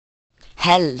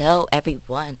Hello,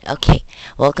 everyone. Okay,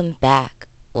 welcome back.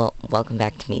 Well, welcome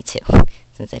back to me too,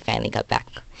 since I finally got back.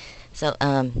 So,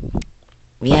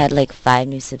 we had like four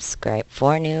new subscribers.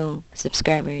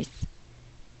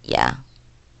 Yeah,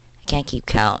 I can't keep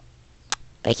count.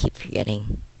 I keep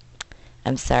forgetting.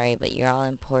 I'm sorry, but you're all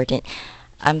important.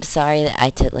 I'm sorry that I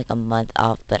took like a month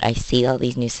off, but I see all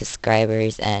these new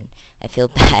subscribers and I feel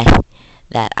bad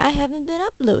that I haven't been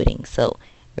uploading. So,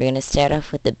 we're gonna start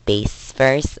off with the base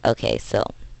first. Okay, so,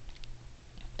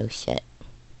 oh shit.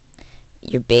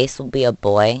 Your base will be a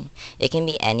boy. It can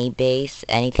be any base,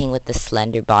 anything with the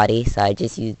slender body, so I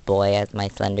just use boy as my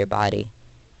slender body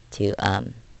to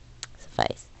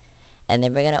suffice. And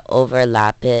then we're gonna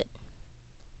overlap it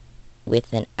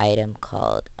with an item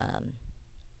called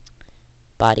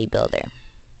bodybuilder.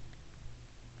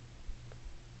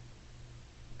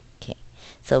 Okay,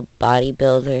 so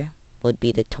bodybuilder would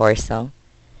be the torso,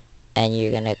 and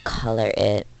you're gonna color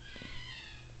it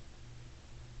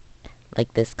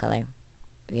like this color.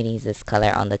 We're gonna use this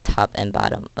color on the top and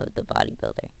bottom of the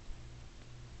bodybuilder.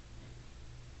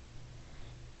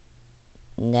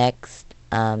 Next,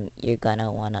 you're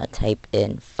gonna wanna type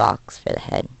in fox for the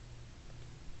head.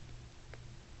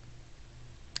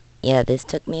 Yeah, this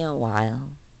took me a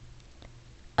while.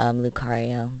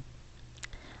 Lucario.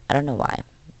 I don't know why.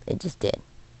 It just did.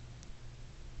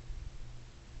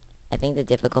 I think the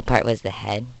difficult part was the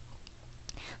head.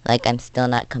 Like, I'm still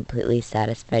not completely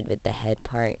satisfied with the head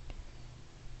part.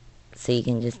 So you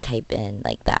can just type in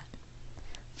like that.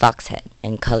 Fox head.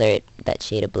 And color it that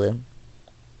shade of blue.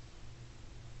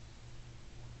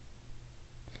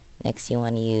 Next you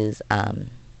want to use,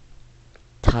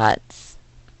 Tots.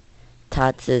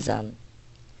 Tots is, a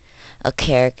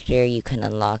character you can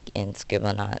unlock in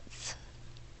Scribblenauts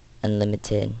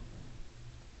Unlimited.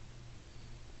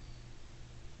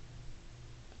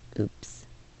 Oops.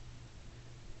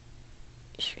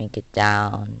 Shrink it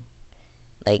down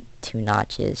like 2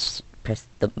 notches. Press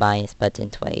the minus button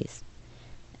twice.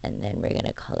 And then we're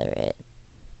gonna color it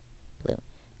blue.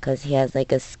 Because he has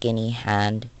like a skinny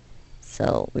hand.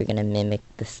 So we're gonna mimic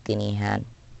the skinny hand.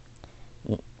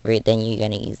 Then you're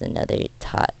gonna use another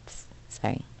tots.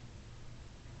 Sorry.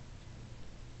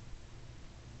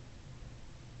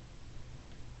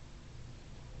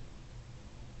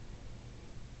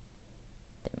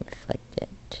 Then reflect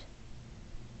it.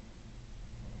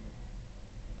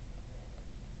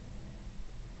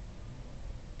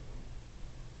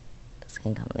 This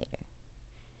can come later.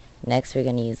 Next we're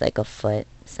gonna use like a foot.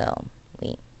 So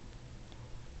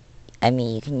I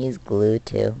mean you can use glue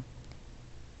too.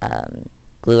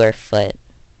 Glue or foot.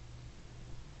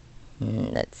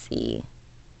 Let's see.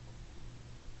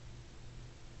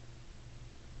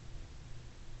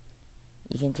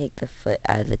 You can take the foot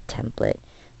out of the template.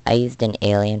 I used an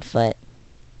alien foot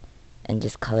and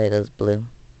just color those blue.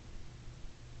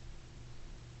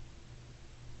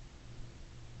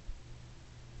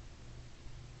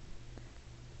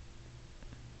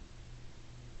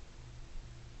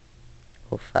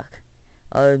 Oh fuck.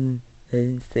 I'm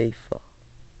unsafe.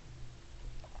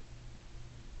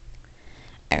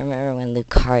 I remember when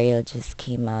Lucario just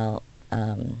came out,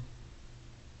 and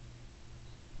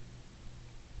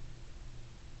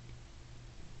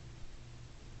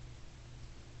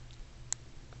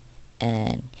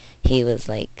he was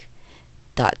like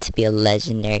thought to be a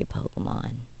legendary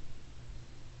Pokemon.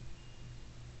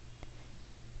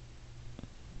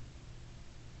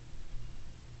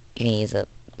 You can use a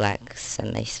black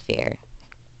semi-sphere.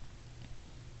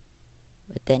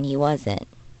 But then he wasn't.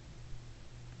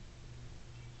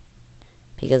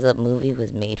 Because the movie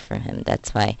was made for him.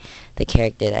 That's why the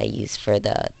character that I used for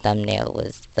the thumbnail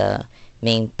was the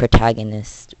main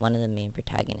protagonist, one of the main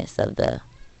protagonists of the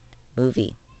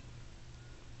movie.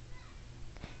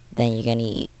 Then you're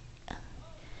gonna,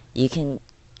 you can,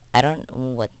 I don't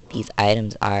know what these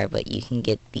items are, but you can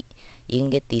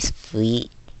get these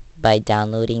free by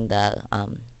downloading the,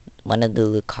 one of the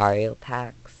Lucario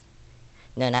packs.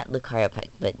 No, not Lucario pack,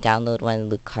 but download one of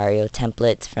the Lucario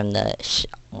templates from the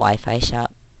Wi-Fi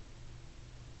shop.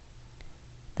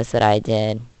 That's what I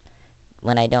did.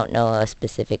 When I don't know a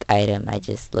specific item, I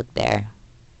just look there.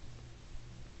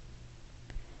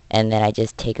 And then I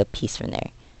just take a piece from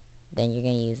there. Then you're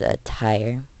going to use a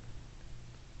tire.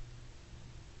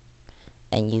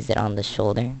 And use it on the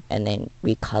shoulder. And then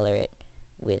recolor it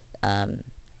with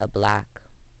a black.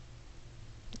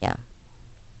 Yeah.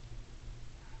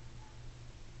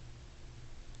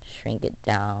 Shrink it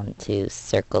down to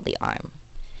circle the arm.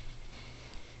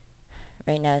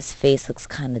 Right now his face looks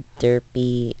kind of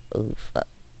derpy. Oh fuck.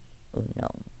 Oh no.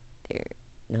 There.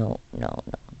 No.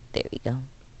 There we go.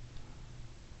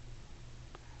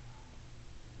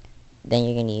 Then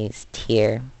you're gonna use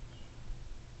tier.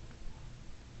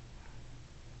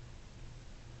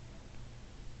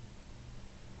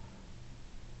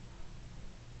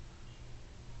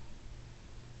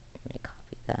 Let me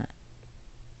copy that.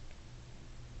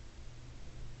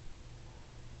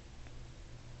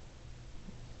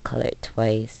 Color it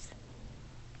twice.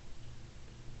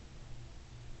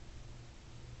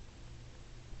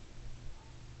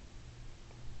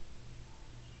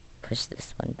 Push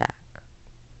this one back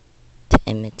to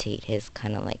imitate his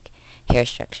kind of like hair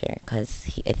structure, because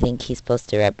I think he's supposed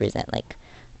to represent like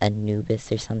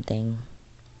Anubis or something,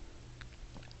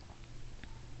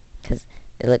 because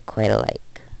they look quite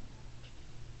alike.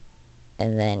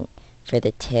 And then for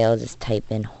the tail, just type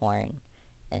in horn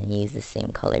and use the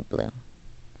same color blue.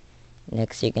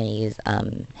 Next you're going to use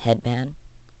headband.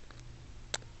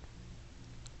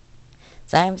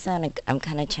 Sorry, I'm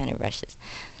kind of trying to rush this.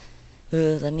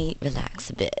 Ooh, let me relax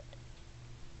a bit.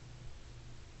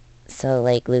 So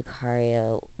like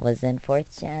Lucario was in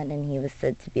 4th gen and he was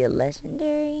said to be a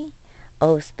legendary.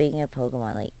 Oh, speaking of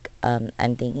Pokemon, like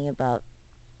I'm thinking about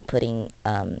putting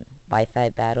Wi-Fi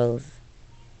battles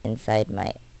inside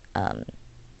my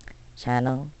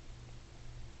channel.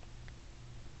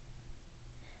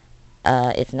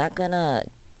 It's not gonna,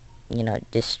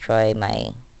 destroy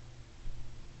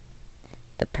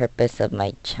the purpose of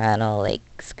my channel, like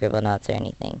Scribblenauts or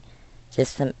anything.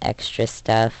 Just some extra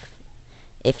stuff.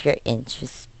 If you're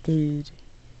interested,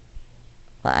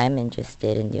 well, I'm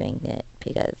interested in doing it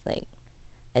because, like,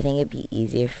 I think it'd be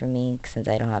easier for me since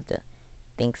I don't have to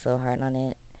think so hard on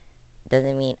it.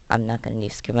 Doesn't mean I'm not gonna do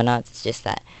Scribblenauts. It's just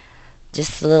that,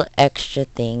 just a little extra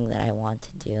thing that I want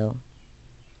to do.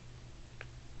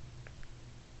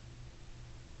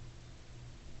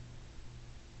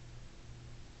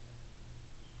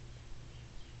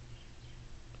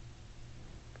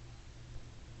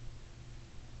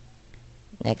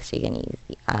 Next, you're gonna use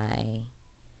the eye.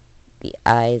 The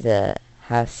eye is a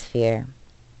half sphere.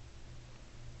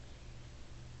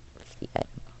 What's the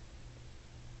item?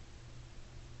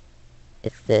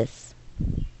 It's this.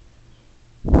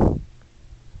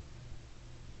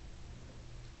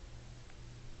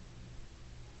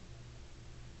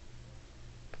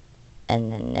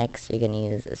 And then next, you're gonna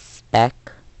use a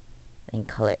speck and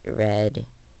color it red.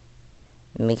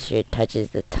 Make sure it touches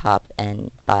the top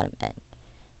and bottom end.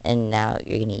 And now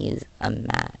you're gonna use a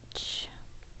match.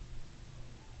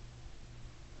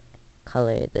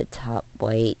 Color the top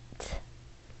white,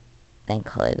 then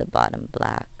color the bottom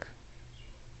black.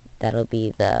 That'll be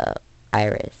the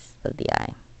iris of the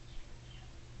eye.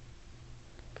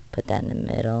 Put that in the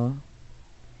middle.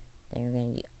 Then you're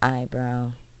gonna do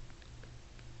eyebrow.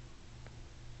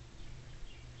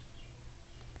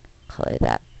 Color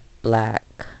that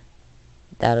black.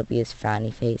 That'll be his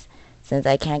frowny face. Since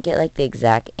I can't get like the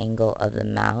exact angle of the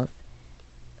mouth,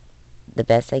 the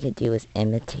best I could do is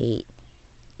imitate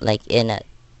like in a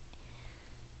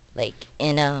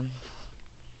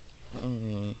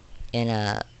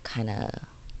kind of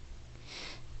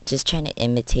just trying to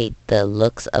imitate the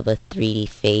looks of a 3D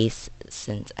face,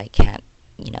 since I can't,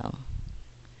 do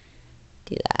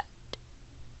that.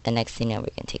 The next thing, we're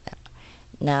gonna take that out.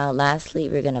 Now lastly,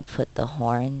 we're gonna put the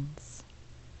horns,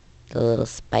 the little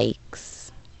spikes.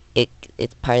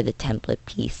 It's part of the template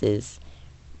pieces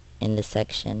in the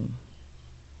section.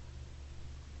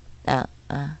 Come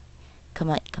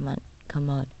on.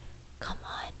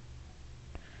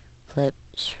 Flip,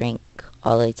 shrink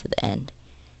all the way to the end.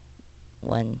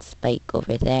 One spike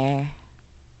over there.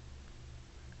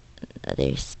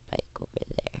 Another spike over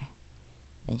there.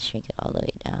 Then shrink it all the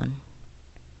way down.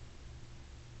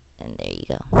 And there you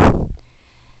go.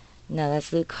 Now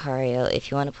that's Lucario.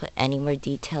 If you want to put any more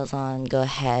details on, go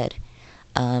ahead.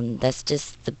 That's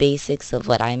just the basics of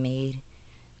what I made.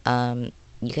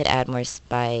 You could add more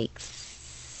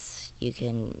spikes. You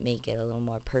can make it a little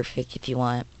more perfect if you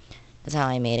want. That's how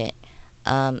I made it.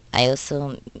 I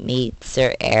also made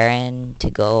Sir Aaron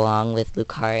to go along with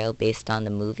Lucario based on the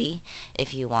movie.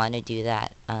 If you want to do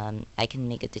that, I can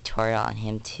make a tutorial on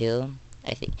him too.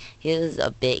 I think he was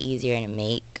a bit easier to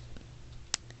make.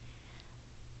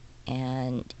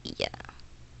 And yeah,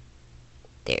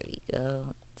 there we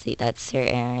go. See, that's Sir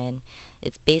Aaron.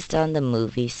 It's based on the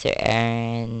movie Sir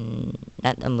Aaron,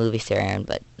 not the movie Sir Aaron,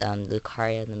 but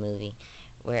Lucario in the movie,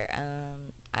 where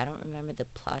I don't remember the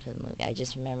plot of the movie. I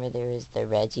just remember there was the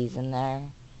Reggies in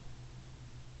there,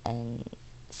 and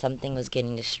something was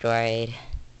getting destroyed.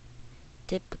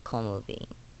 Typical movie.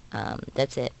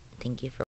 That's it. Thank you for